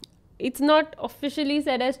 Okay, it's not officially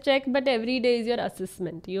said as check, but every day is your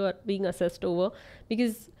assessment. You are being assessed over,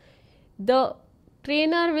 because the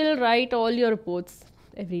trainer will write all your reports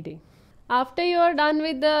every day. After you are done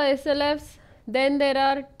with the SLFs, then there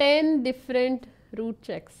are 10 different route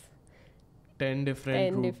checks. 10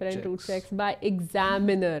 different route checks by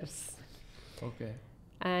examiners. Okay.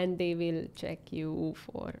 And they will check you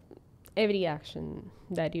for every action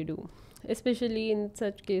that you do. Especially in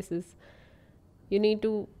such cases, you need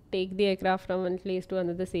to take the aircraft from one place to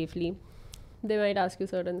another safely. They might ask you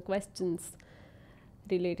certain questions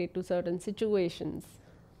related to certain situations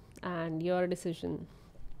and your decision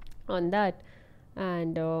on that.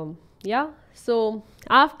 And so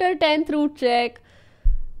after 10th route check,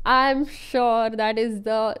 I'm sure that is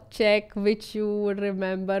the check which you would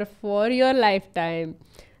remember for your lifetime.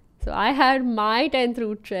 So I had my 10th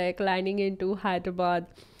route check landing into Hyderabad,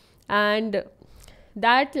 and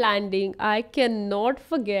that landing I cannot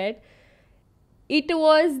forget. It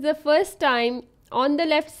was the first time on the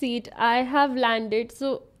left seat I have landed.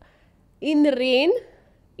 So in rain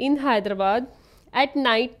in Hyderabad at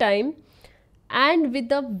night time, and with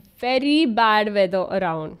the very bad weather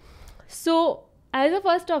around. So as a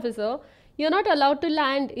first officer, you're not allowed to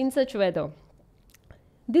land in such weather.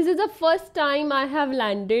 This is the first time I have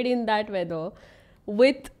landed in that weather,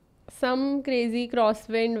 with some crazy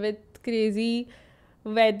crosswind, with crazy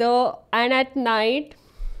weather, and at night.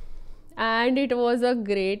 And it was a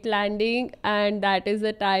great landing, and that is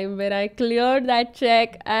the time where I cleared that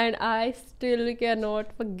check, and I still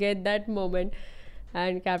cannot forget that moment.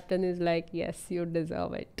 And captain is like, yes, you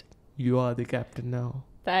deserve it. You are the captain now.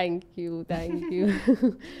 Thank you.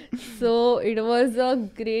 So it was a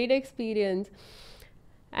great experience.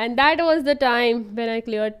 And that was the time when I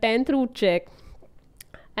cleared 10th route check.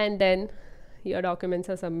 And then your documents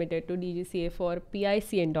are submitted to DGCA for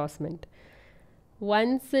PIC endorsement.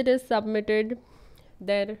 Once it is submitted,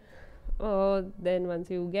 then once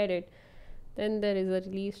you get it, then there is a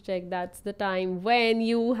release check. That's the time when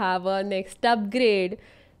you have a next upgrade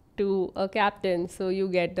to a captain. So you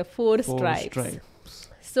get the 4 stripes.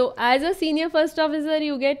 So as a senior first officer,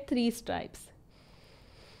 you get 3 stripes.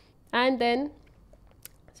 And then,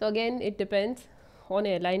 so again, it depends on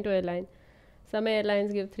airline to airline. Some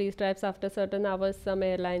airlines give 3 stripes after certain hours. Some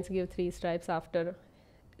airlines give 3 stripes after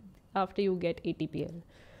you get ATPL.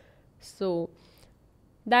 So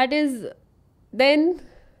that is then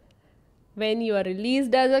when you are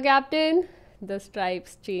released as a captain, the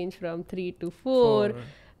stripes change from 3 to 4.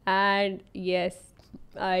 And yes,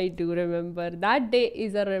 I do remember that day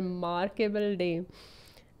is a remarkable day.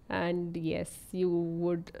 and yes, you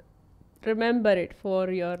would remember it for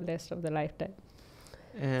your rest of the lifetime.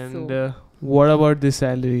 And So- what about the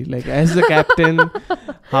salary? Like as the captain,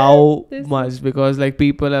 how This much? Because like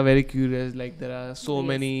people are very curious. Like there are so Yes.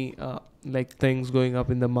 many like things going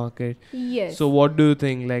up in the market. Yes. So what do you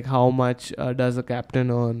think? Like how much does a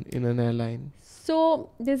captain earn in an airline? So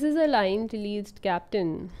this is a line released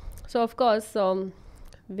captain. So of course,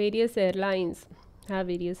 various airlines have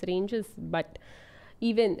various ranges, but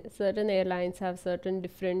even certain airlines have certain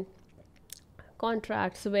different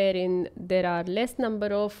contracts wherein there are less number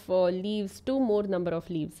of leaves to more number of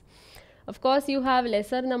leaves. Of course, you have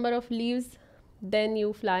lesser number of leaves, then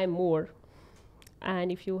you fly more,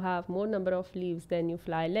 and if you have more number of leaves, then you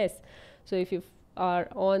fly less. So if you are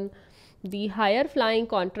on the higher flying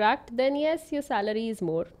contract, then yes, your salary is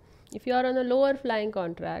more. If you are on a lower flying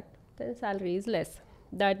contract, then salary is less.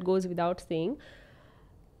 That goes without saying.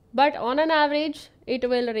 But on an average, it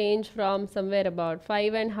will range from somewhere about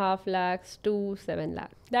 5.5 lakhs to 7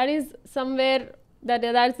 lakhs. That is somewhere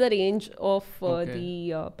that's the range of Okay.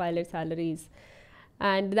 the pilot salaries,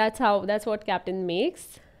 and that's what captain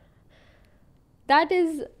makes. That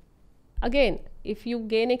is, again, if you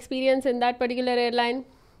gain experience in that particular airline,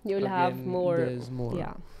 you will have Again, more. there's more.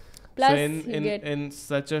 Yeah. Plus, so you get in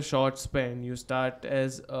such a short span, you start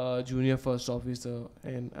as a junior first officer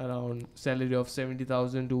and around salary of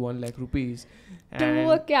 70,000 to 1 lakh rupees. to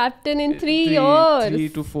a captain in 3 three, years. 3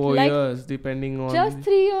 to 4 Like, years, depending on just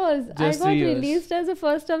 3 years. I Just got 3 years. released as a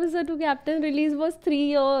first officer to captain. Release was 3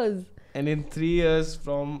 years. And in 3 years,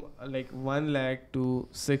 from like 1 lakh to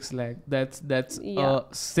 6 lakh, that's Yeah.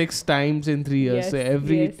 6 times in 3 years. Yes, So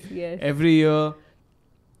yes. every year,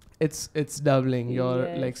 it's doubling. Your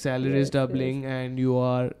like Yes, salary yes, is doubling, and you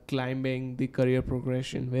are climbing the career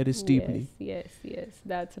progression very steeply. Yes.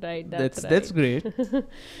 That's right. That's great.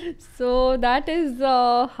 So that is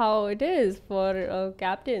how it is for a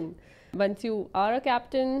captain. Once you are a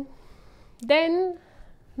captain, then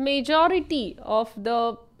majority of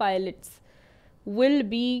the pilots will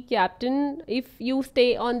be captain if you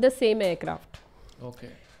stay on the same aircraft. Okay.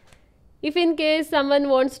 If in case someone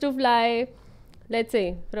wants to fly, let's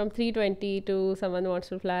say from 320 to someone wants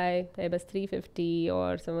to fly Airbus 350,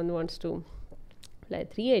 or someone wants to fly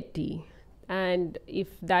 380, and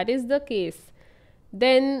if that is the case,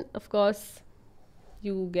 then of course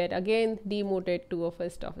you get again demoted to a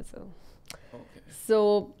first officer. Okay.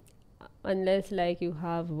 So unless like you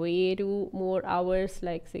have way too more hours,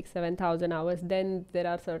 like 6,000-7,000 hours, then there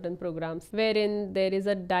are certain programs wherein there is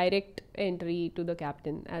a direct entry to the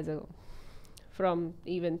captain as a from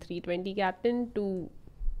even 320 captain to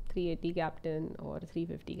 380 captain or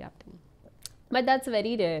 350 captain. But that's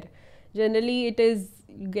very rare. Generally it is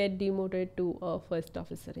you get demoted to a first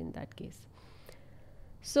officer in that case.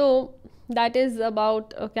 So that is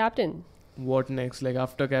about a captain. What next? Like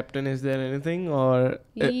after captain, is there anything or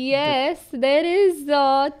Yes, there is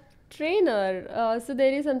a trainer. So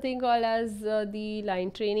there is something called as the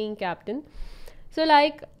line training captain. So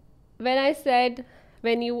like when I said,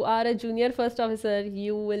 when you are a junior first officer,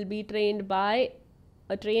 you will be trained by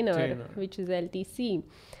a trainer. Which is LTC.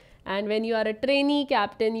 And when you are a trainee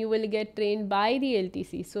captain, you will get trained by the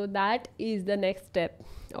LTC. So that is the next step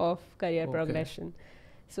of career Okay. progression.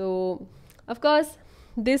 So of course,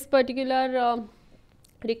 this particular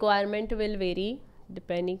requirement will vary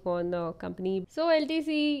depending on the company. So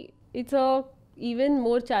LTC, it's a even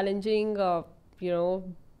more challenging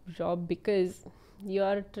job, because you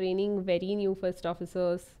are training very new first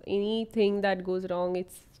officers. Anything that goes wrong,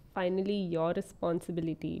 it's finally your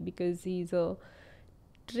responsibility, because he's a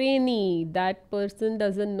trainee. That person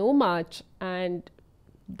doesn't know much, and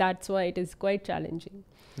that's why it is quite challenging.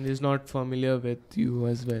 he's not familiar with you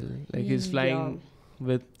as well? Like he's flying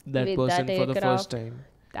with that With person that for the first aircraft. time.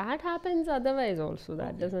 That happens otherwise also.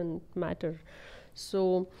 That Okay. doesn't matter. So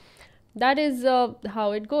that is how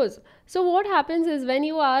it goes. So what happens is, when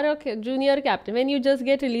you are a junior captain, when you just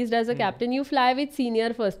get released as a captain, you fly with senior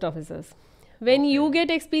first officers. When you Okay.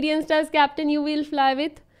 get experienced as captain, you will fly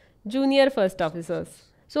with junior first officers.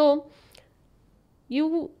 So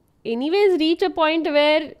you anyways reach a point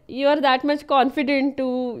where you are that much confident to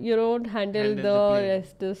handle Handle the the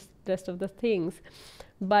plane. rest of the things,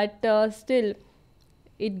 but still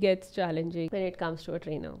it gets challenging when it comes to a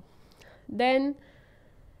trainer. Then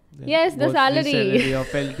Then yes, the what's salary. The salary of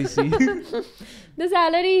LTC. The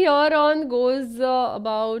salary here on goes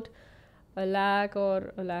about a lakh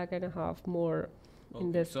or a lakh and a half more in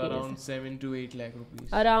Okay, this so case. around 7 to 8 lakh rupees.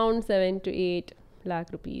 Around 7 to 8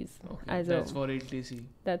 lakh rupees. Okay, as that's a, for LTC.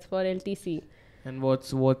 that's for LTC. And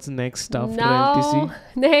what's next after Now, LTC?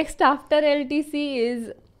 next after LTC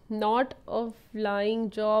is not a flying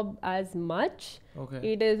job as much.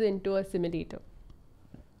 Okay. It is into a simulator.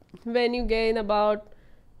 When you gain about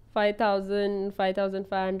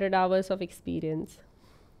 5,500 hours of experience,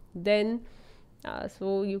 then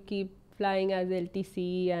so you keep flying as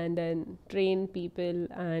LTC and then train people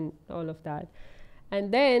and all of that.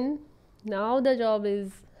 And then now the job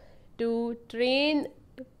is to train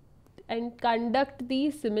and conduct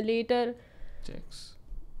the simulator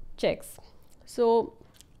checks. So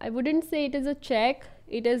I wouldn't say it is a check,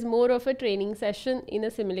 it is more of a training session in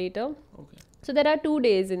a simulator. Okay. So there are 2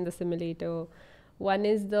 days in the simulator. One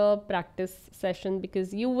is the practice session,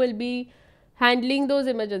 because you will be handling those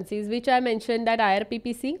emergencies which I mentioned that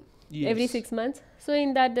IRPPC every 6 months. So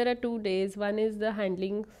in that there are 2 days. One is the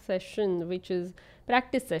handling session, which is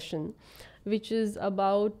practice session, which is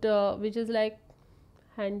about which is like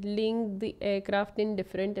handling the aircraft in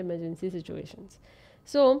different emergency situations.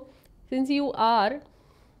 So since you are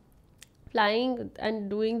flying and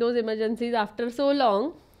doing those emergencies after so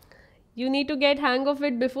long, you need to get hang of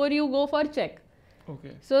it before you go for check.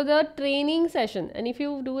 Okay. So the training session, and if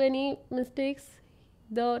you do any mistakes,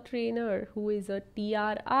 the trainer, who is a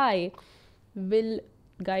TRI, will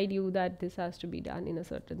guide you that this has to be done in a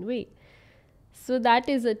certain way. So that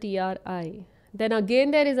is a TRI. Then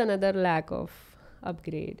again there is another lack of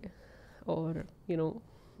upgrade, or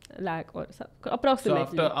lack or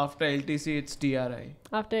approximately. So after LTC it's TRI.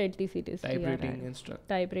 After LTC it is Type TRI. rating instructor.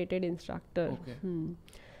 Type rated instructor. Okay.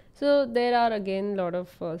 So there are again a lot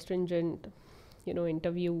of stringent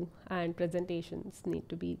interview and presentations need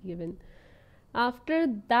to be given. After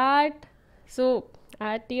that, so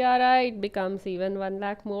at TRI it becomes even 1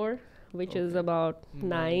 lakh more, which is about 9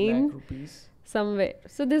 lakh rupees. Somewhere.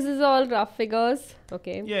 So this is all rough figures.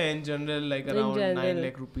 Okay. Yeah, in general, like around 9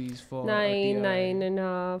 lakh rupees for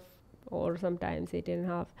 9.5, or sometimes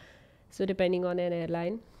 8.5. So depending on an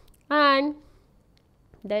airline. And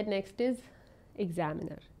then next is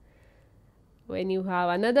examiner. When you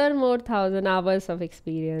have another more 1,000 hours of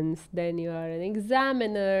experience, then you are an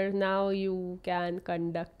examiner. Now you can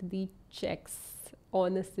conduct the checks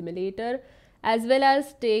on a simulator as well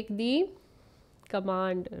as take the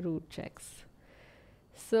command route checks.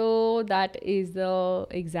 So that is the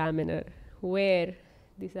examiner, where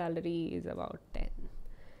the salary is about 10.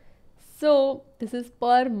 So this is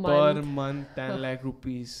per month. Per month 10 lakh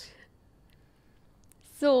rupees.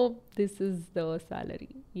 So this is the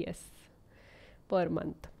salary. Yes. Per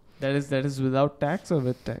month. That is without tax or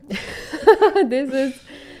with tax?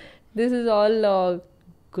 This is all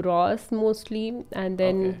gross mostly, and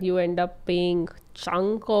then you end up paying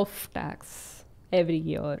chunk of tax every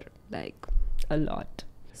year, like a lot.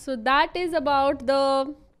 So that is about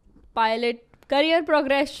the pilot career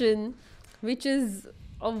progression, which is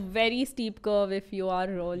a very steep curve if you are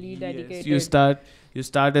really dedicated. Yes, you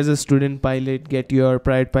start as a student pilot, get your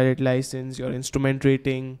private pilot license, your instrument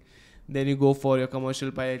rating. Then you go for your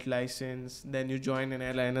commercial pilot license. Then you join an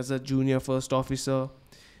airline as a junior first officer.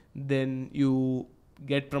 Then you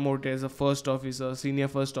get promoted as a first officer, senior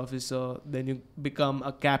first officer. Then you become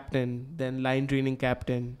a captain, then line training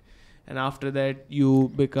captain. And after that,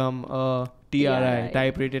 you become a TRI,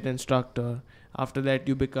 type rated instructor. After that,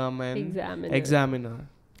 you become an examiner.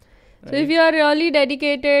 So if you are really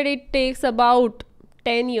dedicated, it takes about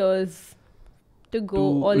 10 years to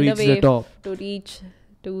go all the way to reach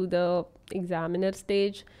to the examiner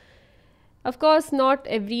stage. Of course, not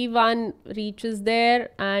everyone reaches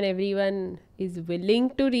there and everyone is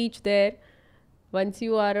willing to reach there. Once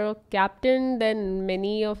you are a captain, then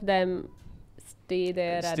many of them stay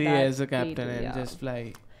there. Stay as a captain and just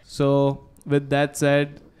fly. So with that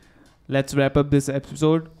said, let's wrap up this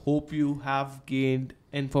episode. Hope you have gained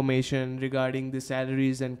information regarding the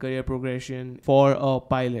salaries and career progression for a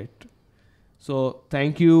pilot. So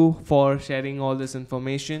thank you for sharing all this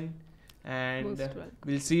information, and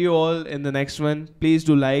we'll see you all in the next one. Please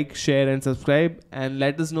do like, share and subscribe, and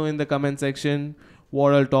let us know in the comment section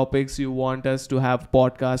what all topics you want us to have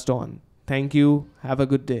podcast on. Thank you. Have a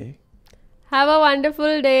good day. Have a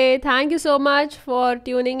wonderful day. Thank you so much for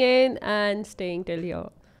tuning in and staying till here.